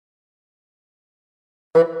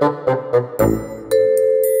Got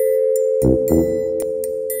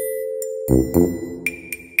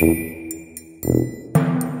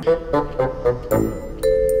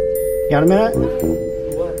a minute?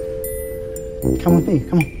 What? Come with me,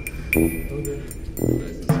 come on.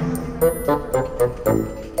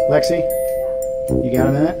 Lexi, you got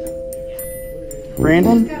a minute?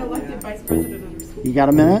 Brandon, Got elected vice president of our school. you got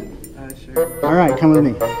a minute? Sure. All right, come with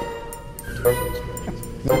me.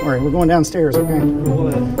 Don't worry, we're going downstairs, okay?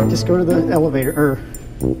 What? Just go to the elevator, or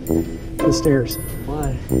the stairs.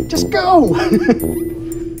 Why? Just go!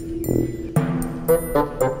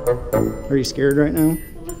 Are you scared right now?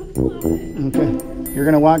 Okay. You're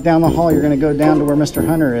gonna walk down the hall, you're gonna go down to where Mr.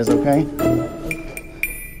 Hunter is, okay?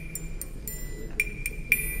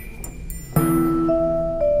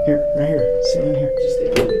 Here, right here. Sit in here. Just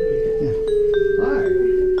stay here. Yeah. Hi.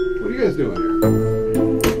 What are you guys doing here?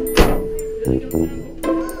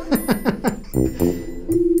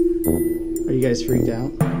 Are you guys freaked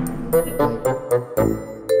out?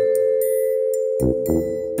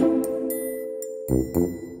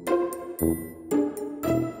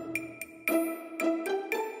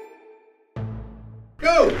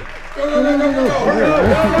 Go! Go, go, go, go, go,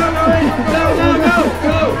 go!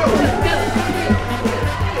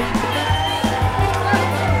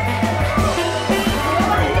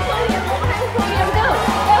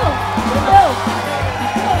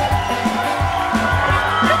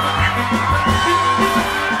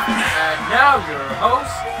 And now your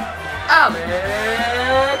host, Alec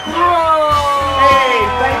Rowe. Hey,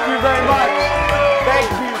 thank you very much. Thank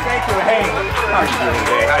you. Hey, how are you doing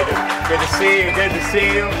today? How you doing? Good to see you. Good to see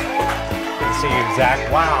you. Good to see you, Zach.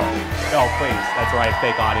 Wow. No, please. That's right.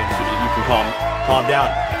 Fake audience. You can calm down.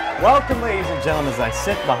 Welcome, ladies and gentlemen, as I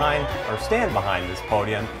stand behind this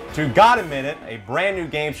podium to Got a Minute, a brand new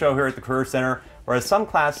game show here at the Career Center, whereas some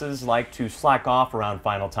classes like to slack off around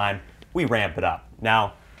final time, we ramp it up.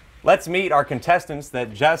 Now, let's meet our contestants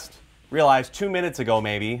that just realized 2 minutes ago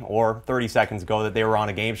maybe, or 30 seconds ago, that they were on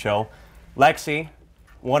a game show. Lexi,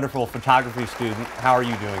 wonderful photography student, how are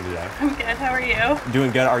you doing today? I'm good. How are you?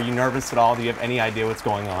 Doing good. Are you nervous at all? Do you have any idea what's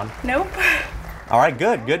going on? Nope. All right,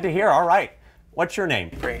 good. Good to hear. All right. What's your name?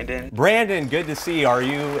 Brandon. Brandon, good to see you. Are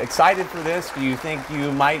you excited for this? Do you think you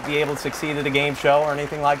might be able to succeed at a game show or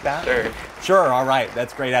anything like that? Sure. Sure, all right.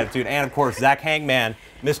 That's great attitude. And of course, Zach Hangman,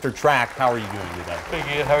 Mr. Track, how are you doing today? Pretty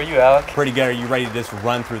good. How are you, Alec? Pretty good. Are you ready to just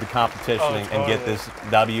run through the competition Oh, and get totally. this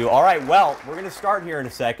W? All right, well, we're going to start here in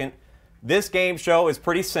a second. This game show is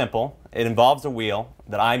pretty simple. It involves a wheel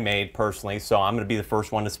that I made personally, so I'm going to be the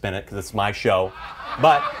first one to spin it because it's my show.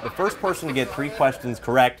 But the first person to get 3 questions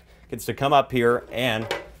correct gets to come up here, and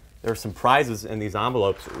there's some prizes in these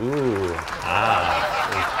envelopes. Ooh, there's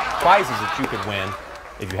prizes that you could win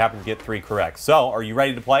if you happen to get 3 correct. So, are you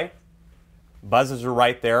ready to play? Buzzers are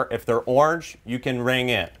right there. If they're orange, you can ring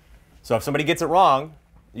in. So if somebody gets it wrong,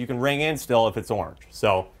 you can ring in still if it's orange.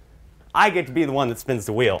 So I get to be the one that spins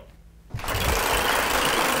the wheel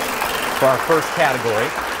for our first category.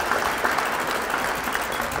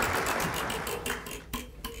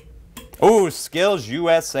 Ooh, Skills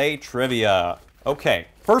USA Trivia. Okay,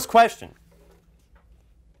 first question.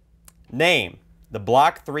 Name the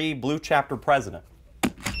Block 3 Blue Chapter president.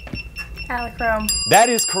 Alec Rome. That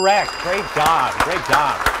is correct. Great job. Great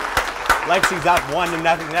job. Lexi's up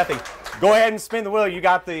 1-0. Go ahead and spin the wheel. You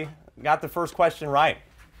got the first question right.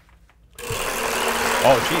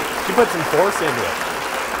 Oh, she put some force into it.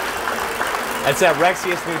 That's that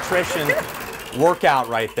Rexius Nutrition workout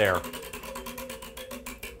right there.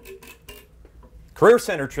 Career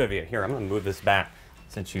Center trivia. Here, I'm going to move this back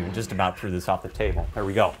since you just about threw this off the table. There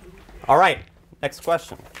we go. All right, next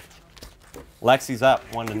question. Lexi's up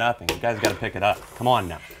 1-0. You guys got to pick it up. Come on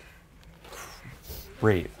now.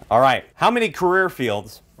 Breathe. All right. How many career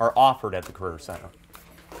fields are offered at the Career Center?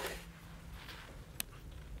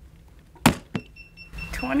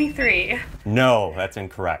 23. No, that's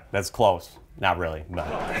incorrect. That's close. Not really, but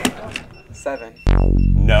 7.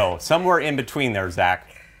 no. Somewhere in between there, Zach.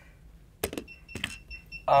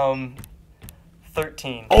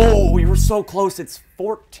 13. Oh, we were so close. It's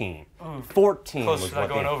 14. 14 Close was to not what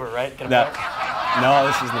going they... over, right? Get a No, break? no,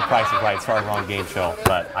 this isn't The Price is Right. Sorry, wrong game show,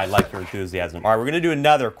 but I like your enthusiasm. All right, we're going to do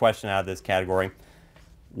another question out of this category.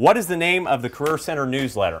 What is the name of the Career Center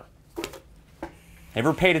newsletter?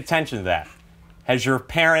 Ever paid attention to that? Has your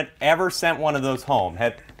parent ever sent one of those home?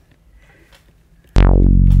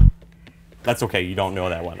 That's okay, you don't know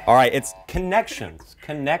that one. All right, it's Connections.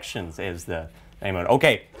 Connections is the name of it.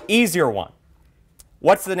 Okay, easier one.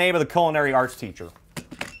 What's the name of the culinary arts teacher?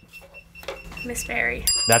 Miss Berry.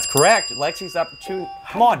 That's correct. Lexi's up 2.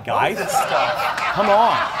 Come on, guys. Come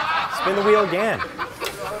on. Spin the wheel again.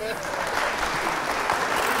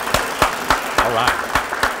 All right.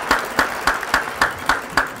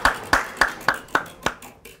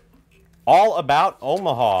 All about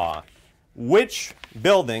Omaha. Which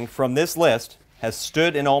building from this list has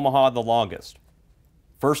stood in Omaha the longest?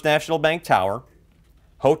 First National Bank Tower,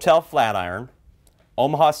 Hotel Flatiron,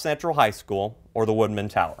 Omaha Central High School, or the Woodman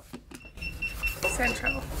Tower?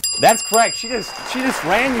 Central. That's correct. She just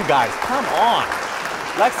ran you guys. Come on.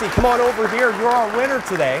 Lexi, come on over here. You're our winner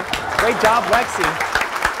today. Great job, Lexi.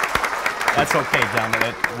 That's okay,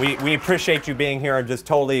 gentlemen. We appreciate you being here and just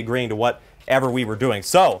totally agreeing to whatever we were doing.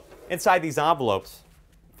 So, inside these envelopes,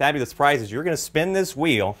 fabulous prizes, you're going to spin this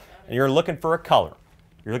wheel and you're looking for a color.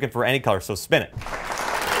 You're looking for any color, so spin it.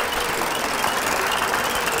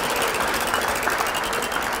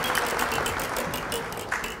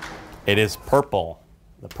 It is purple,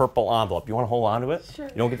 the purple envelope. You want to hold on to it? Sure.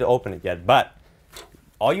 You don't get to open it yet, but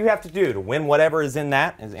all you have to do to win whatever is in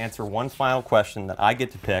that is answer one final question that I get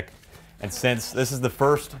to pick. And since this is the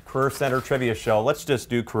first Career Center Trivia show, let's just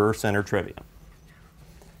do Career Center Trivia.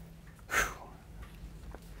 Whew.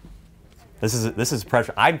 This is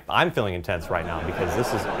pressure. I'm feeling intense right now because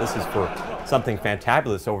this is for something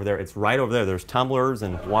fantabulous over there. It's right over there. There's tumblers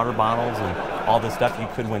and water bottles and all this stuff. You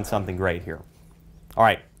could win something great here. All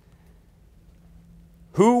right.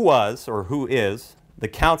 Who was or who is the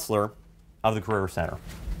counselor of the Career Center?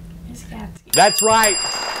 Miss Gatsby. That's right.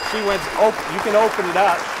 She wins. Oh, you can open it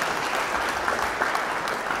up.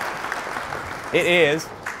 It is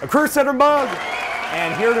a Career Center mug.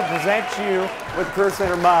 And here to present you with the Career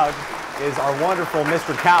Center mug is our wonderful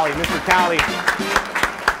Mr. Callie. Mr. Callie.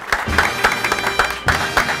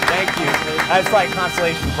 Thank you. That's right,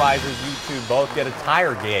 consolation prizes. You two both get a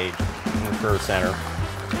tire gauge in the Career Center.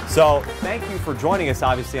 So thank you for joining us,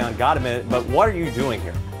 obviously, on Got a Minute, but what are you doing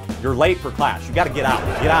here? You're late for class. You got to get out.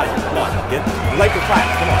 Get out of here. Come on. You're late for class.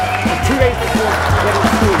 Come on. 2 days before.